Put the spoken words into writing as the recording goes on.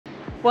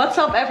What's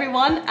up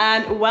everyone,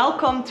 and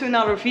welcome to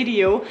another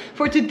video.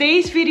 For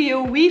today's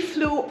video we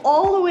flew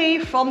all the way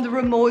from the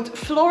remote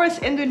Flores,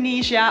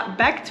 Indonesia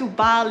back to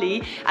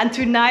Bali, and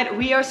tonight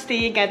we are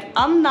staying at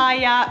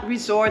Amnaya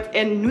Resort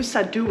in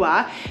Nusa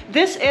Dua.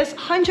 This is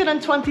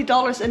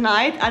 $120 a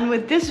night, and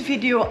with this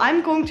video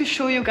I'm going to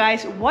show you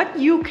guys what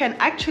you can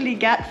actually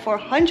get for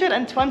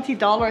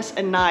 $120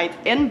 a night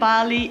in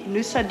Bali,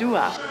 Nusa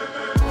Dua.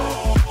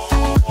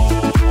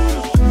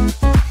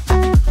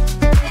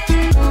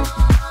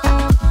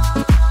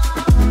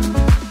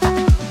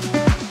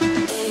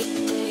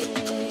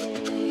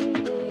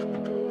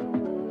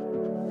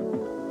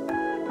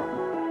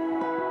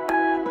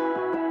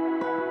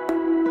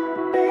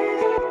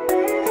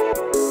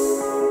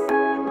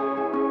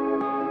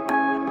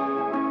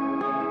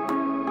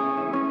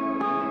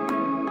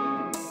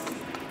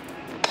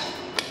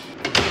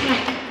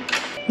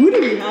 Who do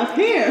we have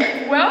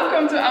here?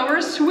 Welcome to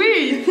our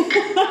suite!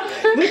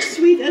 Which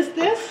suite is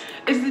this?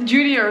 It's the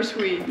junior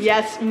suite.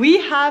 Yes,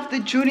 we have the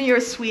junior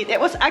suite. It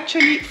was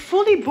actually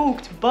fully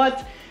booked,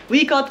 but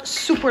we got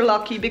super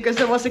lucky because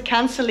there was a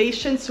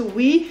cancellation. So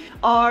we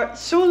are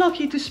so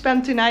lucky to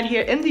spend tonight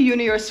here in the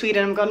junior suite,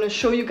 and I'm gonna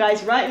show you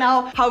guys right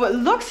now how it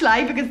looks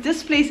like, because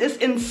this place is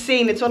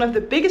insane. It's one of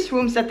the biggest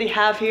rooms that they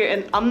have here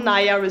in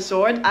Amnaya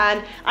Resort,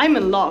 and I'm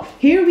in love.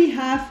 Here we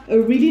have a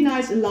really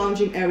nice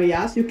lounging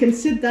area. So you can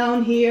sit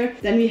down here.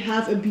 Then we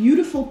have a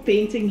beautiful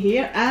painting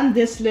here and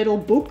this little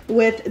book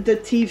with the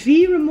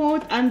TV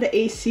remote and the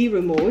AC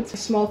remote. A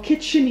small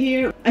kitchen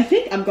here. I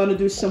think I'm gonna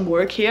do some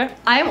work here.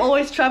 I'm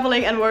always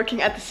traveling and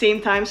working at the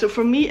same time, so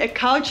for me a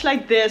couch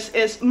like this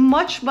is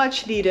much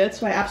needed,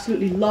 so I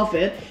absolutely love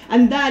it.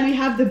 And then we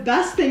have the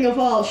best thing of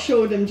all.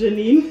 Show them,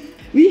 Janine.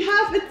 We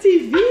have a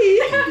TV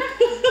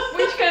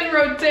which can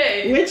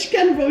rotate. Which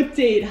can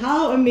rotate.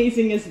 How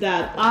amazing is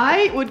that?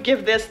 I would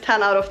give this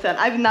 10 out of 10.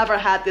 I've never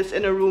had this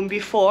in a room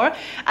before.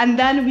 And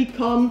then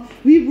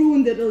we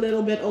ruined it a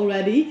little bit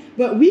already,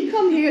 but we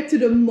come here to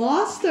the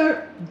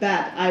master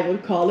bed, I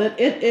would call it.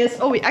 It is,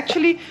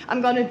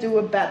 I'm gonna do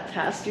a bed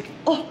test.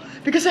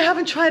 Because I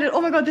haven't tried it. Oh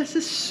my god, this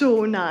is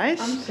so nice.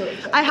 I'm so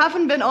excited. I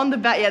haven't been on the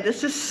bed yet.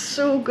 This is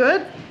so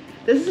good.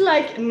 This is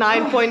like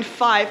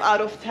 9.5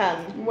 out of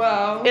 10.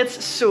 Wow.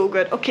 It's so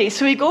good. Okay,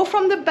 so we go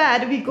from the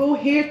bed, we go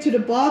here to the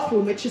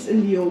bathroom, which is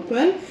in the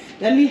open.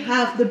 Then we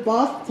have the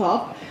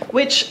bathtub,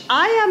 which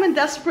I am in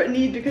desperate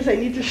need because I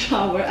need to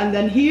shower. And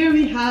then here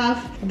we have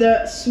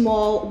the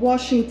small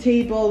washing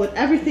table with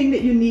everything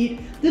that you need,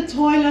 the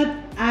toilet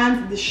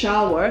and the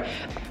shower.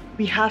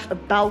 We have a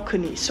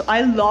balcony, so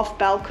I love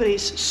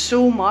balconies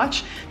so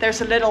much.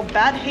 There's a little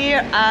bed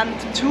here and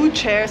 2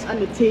 chairs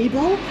and a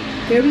table.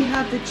 Here we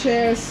have the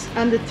chairs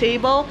and the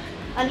table,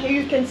 and here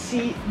you can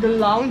see the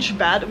lounge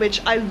bed,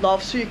 which I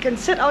love. So you can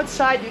sit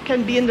outside, you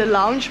can be in the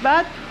lounge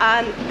bed,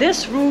 and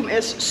this room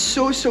is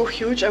so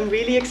huge. I'm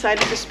really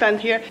excited to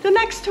spend here the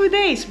next 2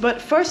 days. But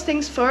first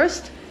things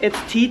first, it's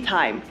tea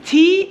time.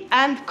 Tea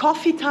and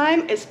coffee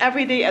time is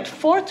every day at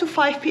 4 to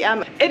 5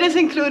 p.m. It is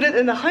included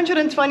in the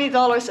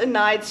 $120 a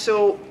night,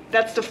 so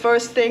that's the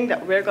first thing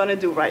that we're gonna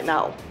do right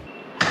now.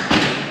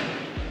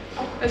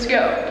 Let's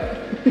go.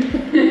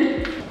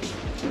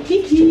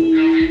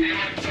 Kiki.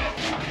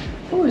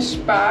 Oh, a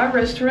spa,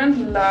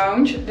 restaurant,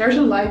 lounge. There's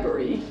a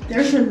library.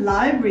 There's a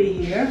library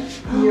here.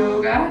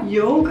 Yoga.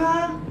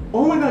 Yoga.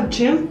 Oh my god,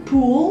 gym,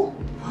 pool.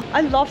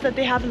 I love that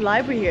they have a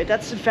library here.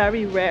 That's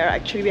very rare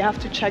actually. We have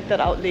to check that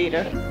out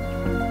later.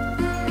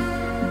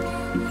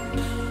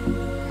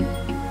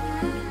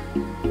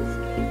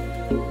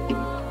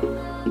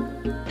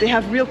 They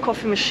have real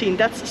coffee machine.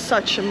 That's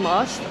such a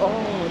must.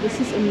 Oh, this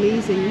is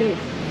amazing. Look.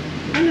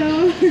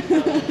 Hello.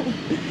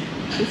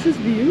 This is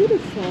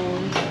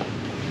beautiful.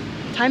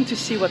 Time to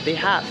see what they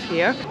have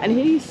here. And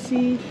here you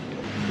see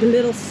the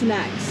little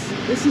snacks.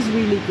 This is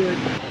really good.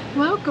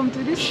 Welcome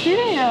to this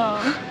video.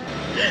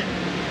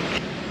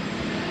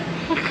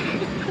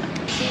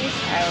 This is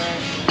our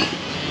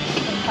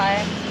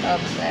types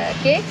of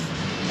cakes.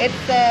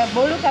 It's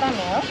bolu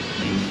caramel.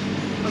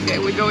 Okay,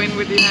 we go in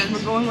with the hands.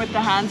 We're going with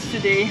the hands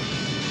today.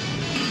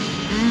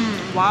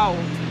 Wow.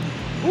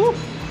 Ooh,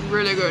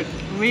 Really good.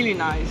 really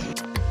nice.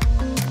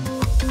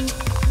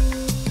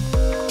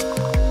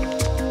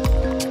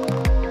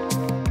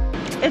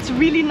 It's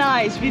really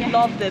nice. We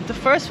loved it. The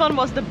first one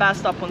was the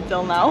best up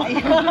until now.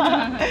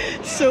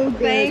 So good.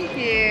 Thank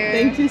you.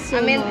 Thank you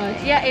so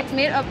much. Yeah, it's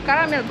made of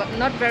caramel, but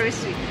not very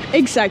sweet.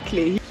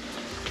 Exactly.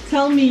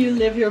 Tell me you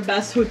live your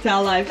best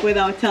hotel life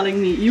without telling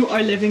me you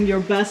are living your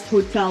best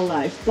hotel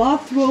life.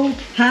 Bathrobe,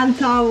 hand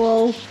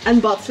towel,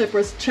 and butt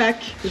slippers,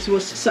 check. This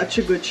was such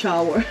a good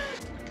shower.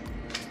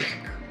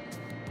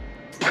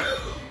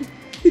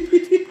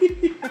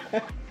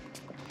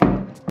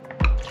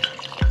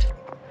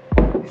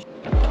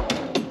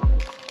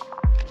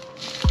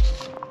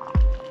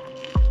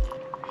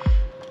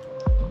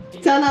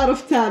 Out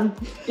of 10.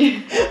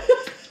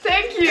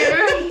 Thank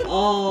you.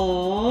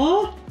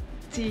 Aww.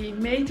 Tea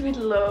made with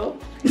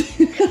love.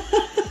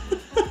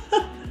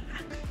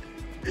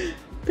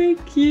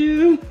 Thank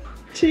you.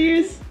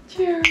 Cheers.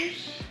 Cheers.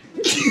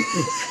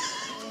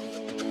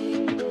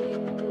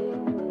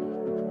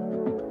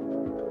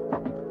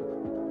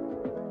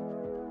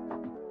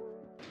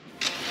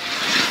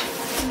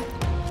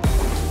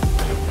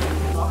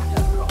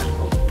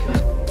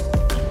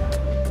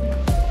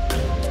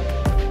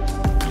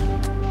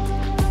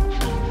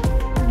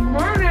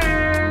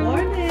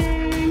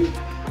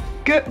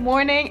 Good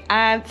morning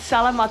and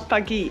salamat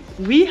pagi.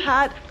 We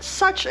had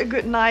such a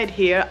good night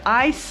here.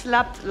 I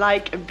slept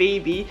like a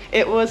baby.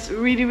 It was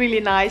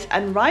really nice,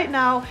 and right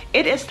now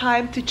it is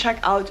time to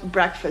check out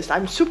breakfast.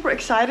 I'm super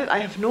excited. I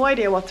have no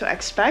idea what to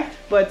expect,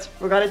 but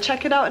we're gonna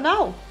check it out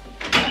now.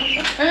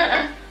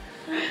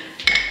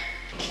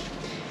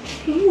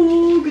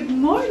 Ooh, good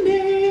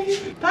morning.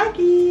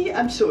 Pagi.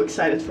 I'm so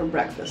excited for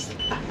breakfast.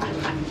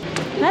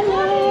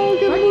 Hello,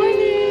 good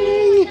morning.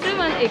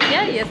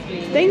 Yes,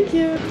 please. Thank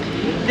you.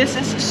 This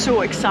is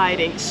so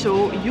exciting.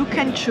 So you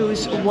can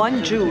choose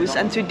one juice,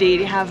 and today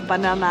they have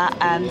banana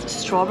and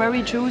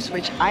strawberry juice,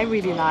 which I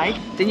really like.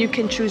 Then you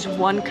can choose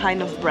one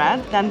kind of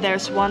bread. Then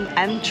there's one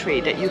entree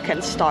that you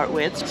can start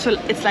with. So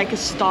it's like a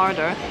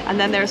starter, and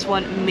then there's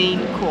one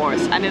main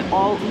course, and it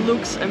all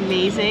looks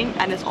amazing,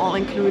 and it's all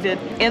included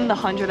in the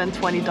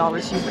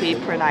 $120 you pay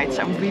per night.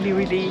 So I'm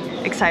really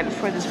excited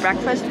for this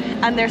breakfast.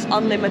 And there's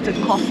unlimited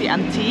coffee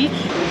and tea,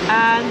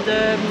 and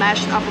the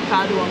mashed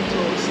avocado on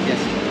toast. Yes.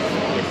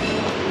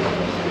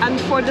 And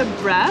for the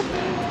bread,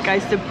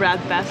 guys, the bread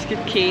basket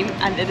came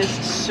and it is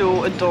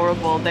so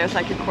adorable. There's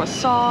like a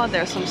croissant,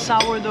 there's some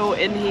sourdough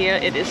in here.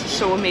 It is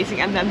so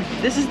amazing. And then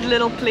this is the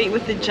little plate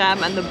with the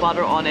jam and the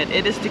butter on it.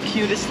 It is the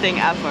cutest thing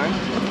ever.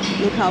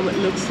 Look how it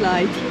looks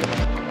like.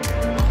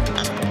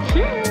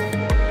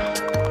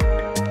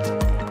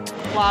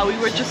 Wow, we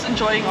were just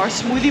enjoying our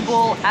smoothie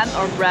bowl and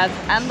our bread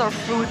and our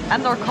fruit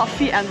and our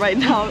coffee, and right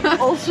now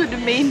also the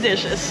main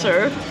dish is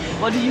served.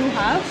 What do you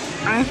have?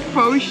 I have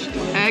poached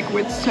egg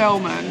with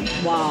salmon.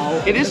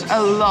 Wow. It is a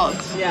lot.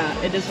 Yeah,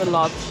 it is a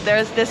lot.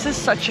 This is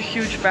such a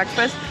huge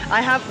breakfast.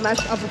 I have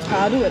mashed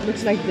avocado. It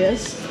looks like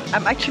this.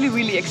 I'm actually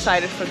really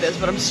excited for this,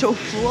 but I'm so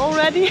full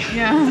already.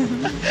 Yeah.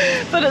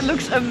 But it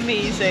looks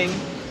amazing.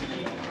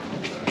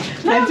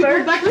 Time to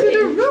go back to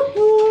the room.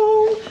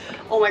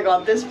 Oh my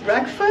god, this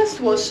breakfast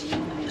was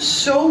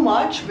so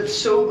much, but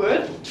so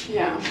good.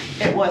 Yeah.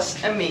 It was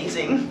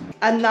amazing.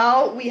 And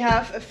now we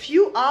have a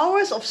few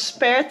hours of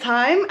spare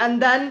time,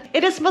 and then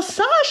it is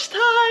massage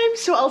time.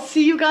 So I'll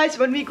see you guys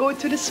when we go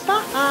to the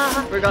spa.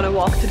 We're gonna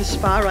walk to the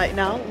spa right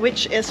now,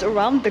 which is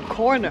around the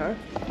corner.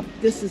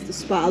 This is the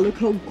spa. Look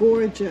how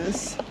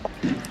gorgeous.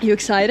 You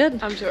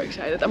excited? I'm so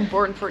excited. I'm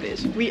born for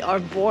this. We are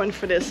born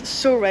for this.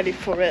 So ready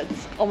for it.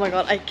 Oh my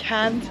god, I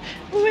can't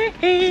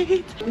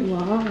wait.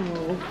 Wow.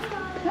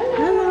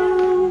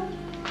 Hello.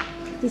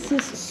 This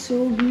is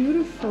so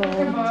beautiful.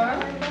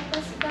 How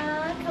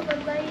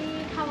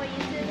are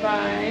you doing?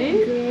 Bye.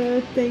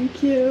 Good,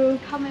 thank you.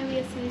 How may we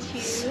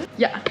assist you?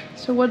 Yeah.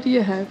 So what do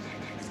you have?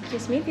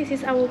 Excuse me, this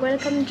is our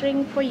welcome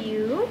drink for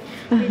you.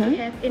 We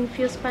have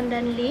infused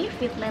pandan leaf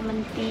with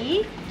lemon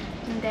tea,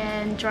 and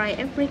then dry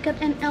apricot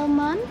and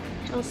almond.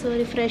 Also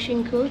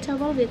refreshing cool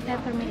towel with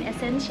peppermint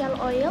essential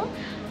oil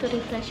to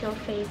refresh your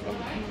face. And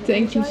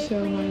Thank you enjoy,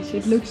 so much.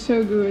 please. It looks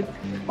so good.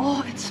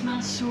 Oh, it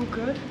smells so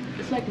good.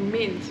 It's like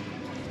mint.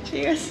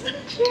 Cheers.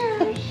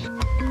 Cheers.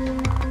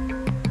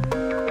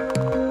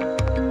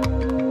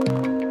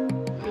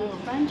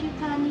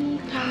 Banjutani,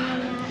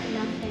 Kamala,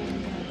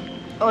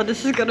 lavender. Oh,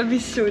 this is gonna be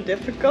so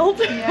difficult.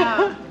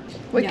 Yeah.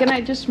 Wait, Yeah. can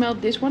I just smell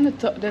this one, the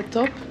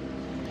top?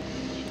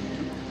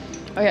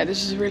 Oh yeah,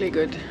 this is really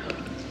good.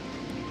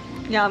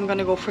 Yeah, I'm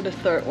gonna go for the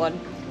third one.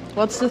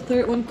 What's the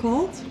third one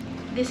called?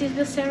 This is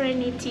the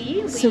Serenity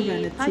with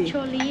Serenity.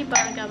 patchouli,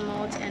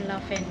 bergamot, and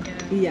lavender.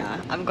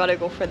 Yeah, I'm gonna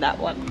go for that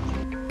one.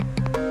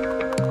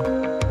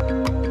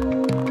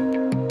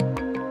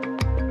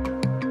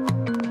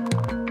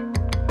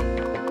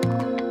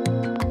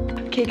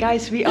 Okay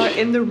guys, we are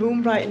in the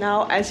room right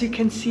now. As you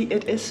can see,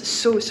 it is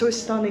so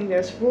stunning.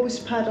 There's rose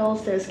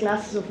petals, there's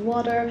glasses of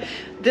water.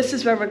 This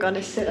is where we're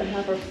gonna sit and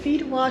have our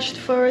feet washed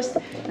first.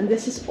 And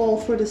this is all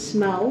for the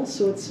smell,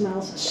 so it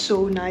smells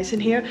so nice in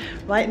here.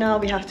 Right now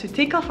we have to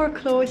take off our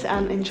clothes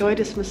and enjoy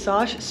this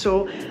massage.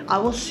 So I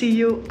will see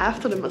you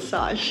after the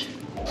massage.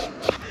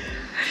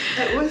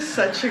 It was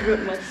such a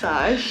good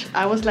massage.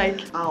 I was like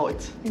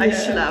out. I Yeah.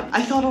 slept.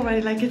 I thought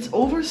already like it's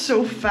over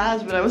so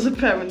fast, but I was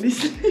apparently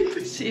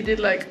sleeping. She did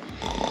like...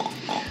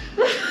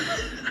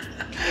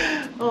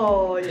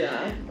 Oh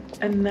yeah.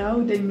 And now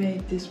they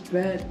made this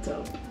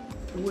bathtub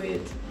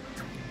with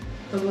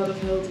a lot of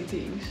healthy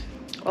things.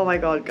 Oh my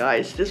god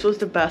guys, this was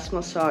the best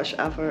massage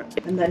ever.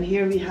 And then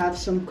here we have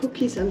some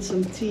cookies and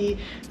some tea.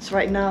 So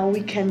right now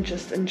we can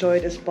just enjoy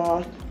this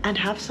bath and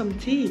have some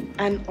tea.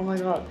 And oh my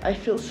god, I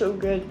feel so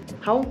good.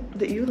 How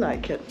did you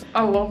like it?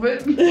 I love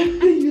it.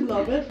 You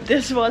love it?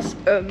 This was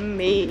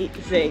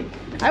amazing.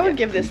 I would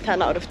give this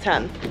 10 out of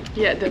 10.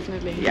 Yeah,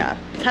 definitely. Yeah,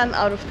 10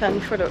 out of 10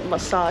 for the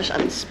massage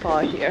and spa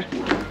here.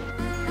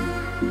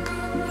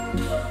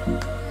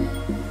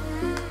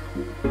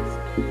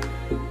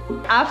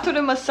 After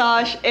the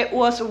massage, it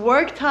was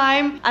work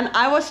time and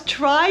I was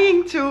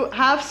trying to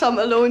have some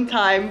alone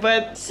time,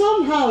 but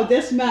somehow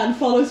this man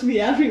follows me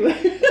everywhere.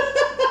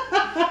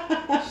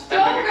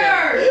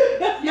 Stalker!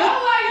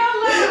 Yola,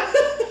 yola!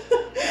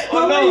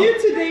 How are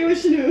you today,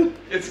 Vishnu?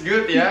 It's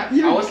good, yeah.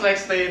 You- I was like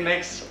staying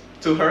next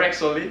to her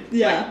actually.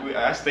 Yeah. Like,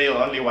 I stay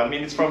only 1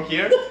 minute from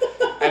here.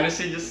 And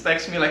she just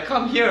texts me like,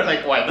 come here.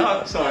 Like, why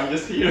not? So I'm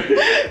just here.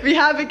 We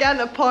have again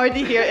a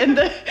party here in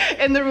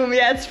the room.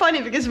 Yeah, it's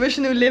funny because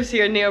Vishnu lives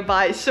here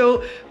nearby.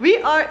 So we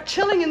are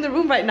chilling in the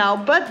room right now.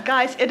 But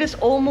guys, it is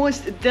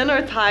almost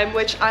dinner time,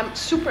 which I'm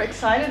super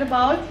excited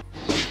about.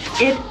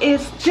 It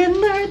is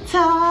dinner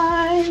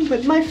time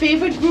with my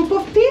favorite group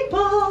of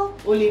people.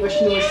 Only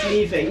Vishnu is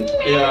leaving.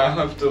 Yeah, I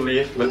have to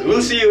leave. But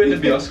we'll see you in the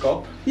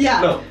bioscope.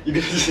 Yeah. No, you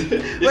can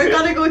We're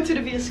gonna go to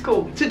the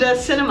bioscope, to the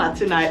cinema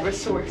tonight. We're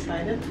so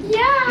excited.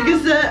 Yeah.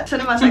 Because the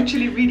cinema is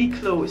actually really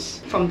close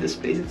from this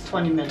place. It's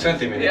 20 minutes.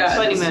 20 minutes. Yeah,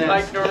 20 it's minutes.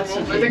 like normal. That's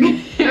But okay.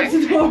 okay.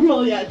 That's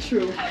normal, yeah,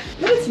 true.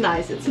 But it's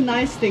nice. It's a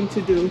nice thing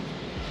to do.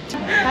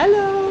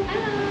 Hello.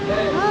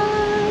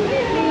 Hi.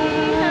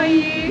 How are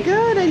you?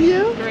 Good, and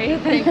you? Great,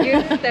 thank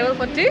you. Table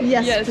for two?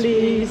 Yes,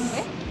 please.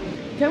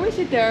 Can we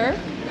sit there?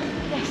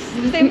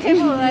 Same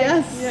table, right?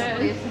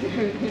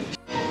 Yes.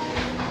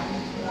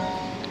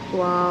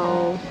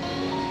 Wow.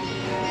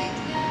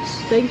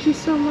 Thank you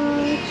so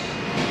much.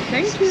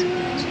 Thank you.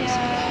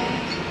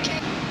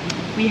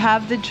 We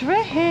have the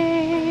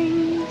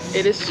drinks.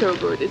 It is so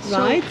good. It's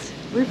Right? so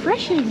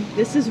refreshing.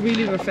 This is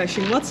really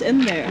refreshing. What's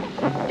in there?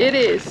 It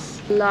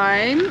is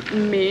lime,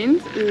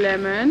 mint,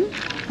 lemon,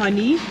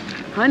 Honey.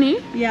 honey,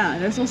 Yeah,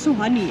 there's also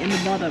honey in the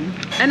bottom.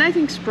 and I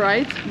think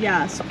Sprite.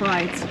 Yeah,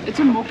 Sprite. It's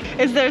a mock.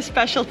 It's their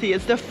specialty.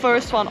 It's the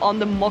first one on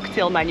the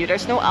mocktail menu.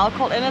 There's no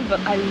alcohol in it, but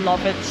I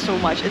love it so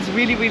much. It's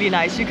really, really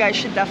nice. You guys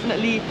should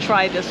definitely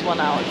try this one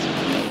out.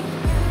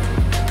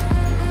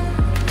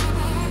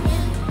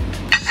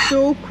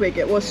 So quick.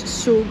 It was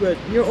so good.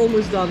 You're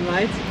almost done,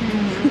 right?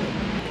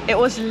 It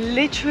was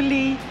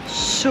literally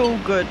so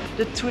good.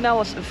 The tuna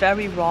was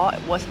very raw.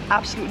 It was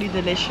absolutely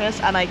delicious,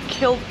 and I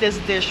killed this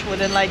dish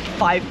within like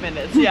 5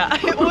 minutes. Yeah,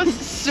 it was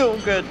so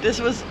good. This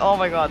was, oh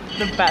my god,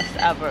 the best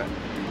ever.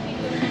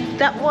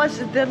 That was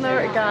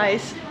dinner,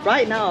 guys.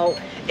 Right now,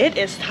 it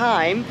is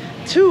time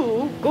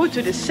to go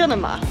to the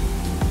cinema.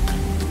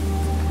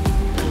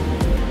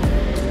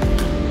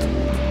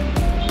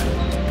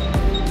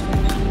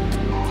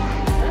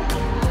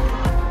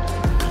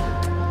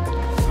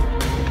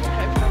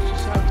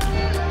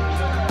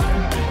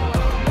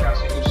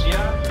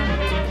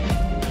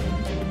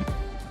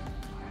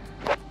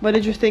 What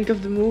did you think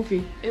of the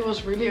movie? It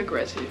was really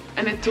aggressive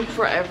and it took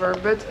forever,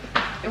 but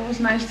it was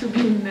nice to be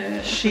in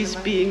the She's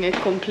cinema. being a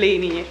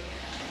complain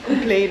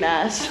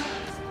ass.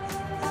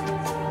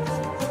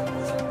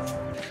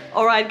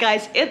 Alright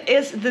guys, it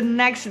is the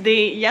next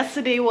day.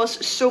 Yesterday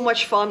was so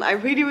much fun. I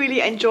really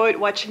enjoyed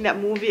watching that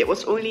movie. It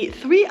was only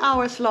 3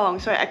 hours long,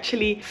 so I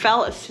actually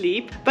fell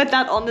asleep. But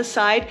that on the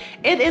side,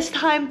 it is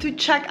time to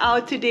check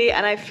out today,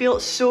 and I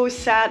feel so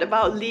sad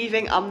about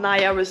leaving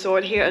Amnaya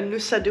Resort here in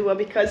Nusa Dua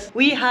because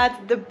we had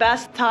the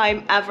best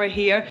time ever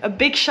here. A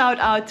big shout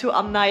out to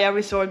Amnaya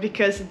Resort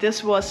because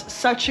this was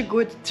such a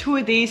good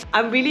 2 days.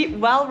 I'm really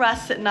well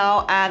rested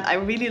now and I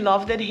really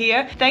loved it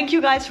here. Thank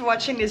you guys for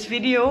watching this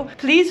video.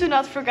 Please do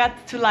not forget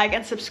to like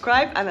and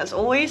subscribe, and as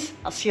always,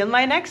 I'll see you in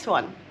my next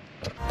one.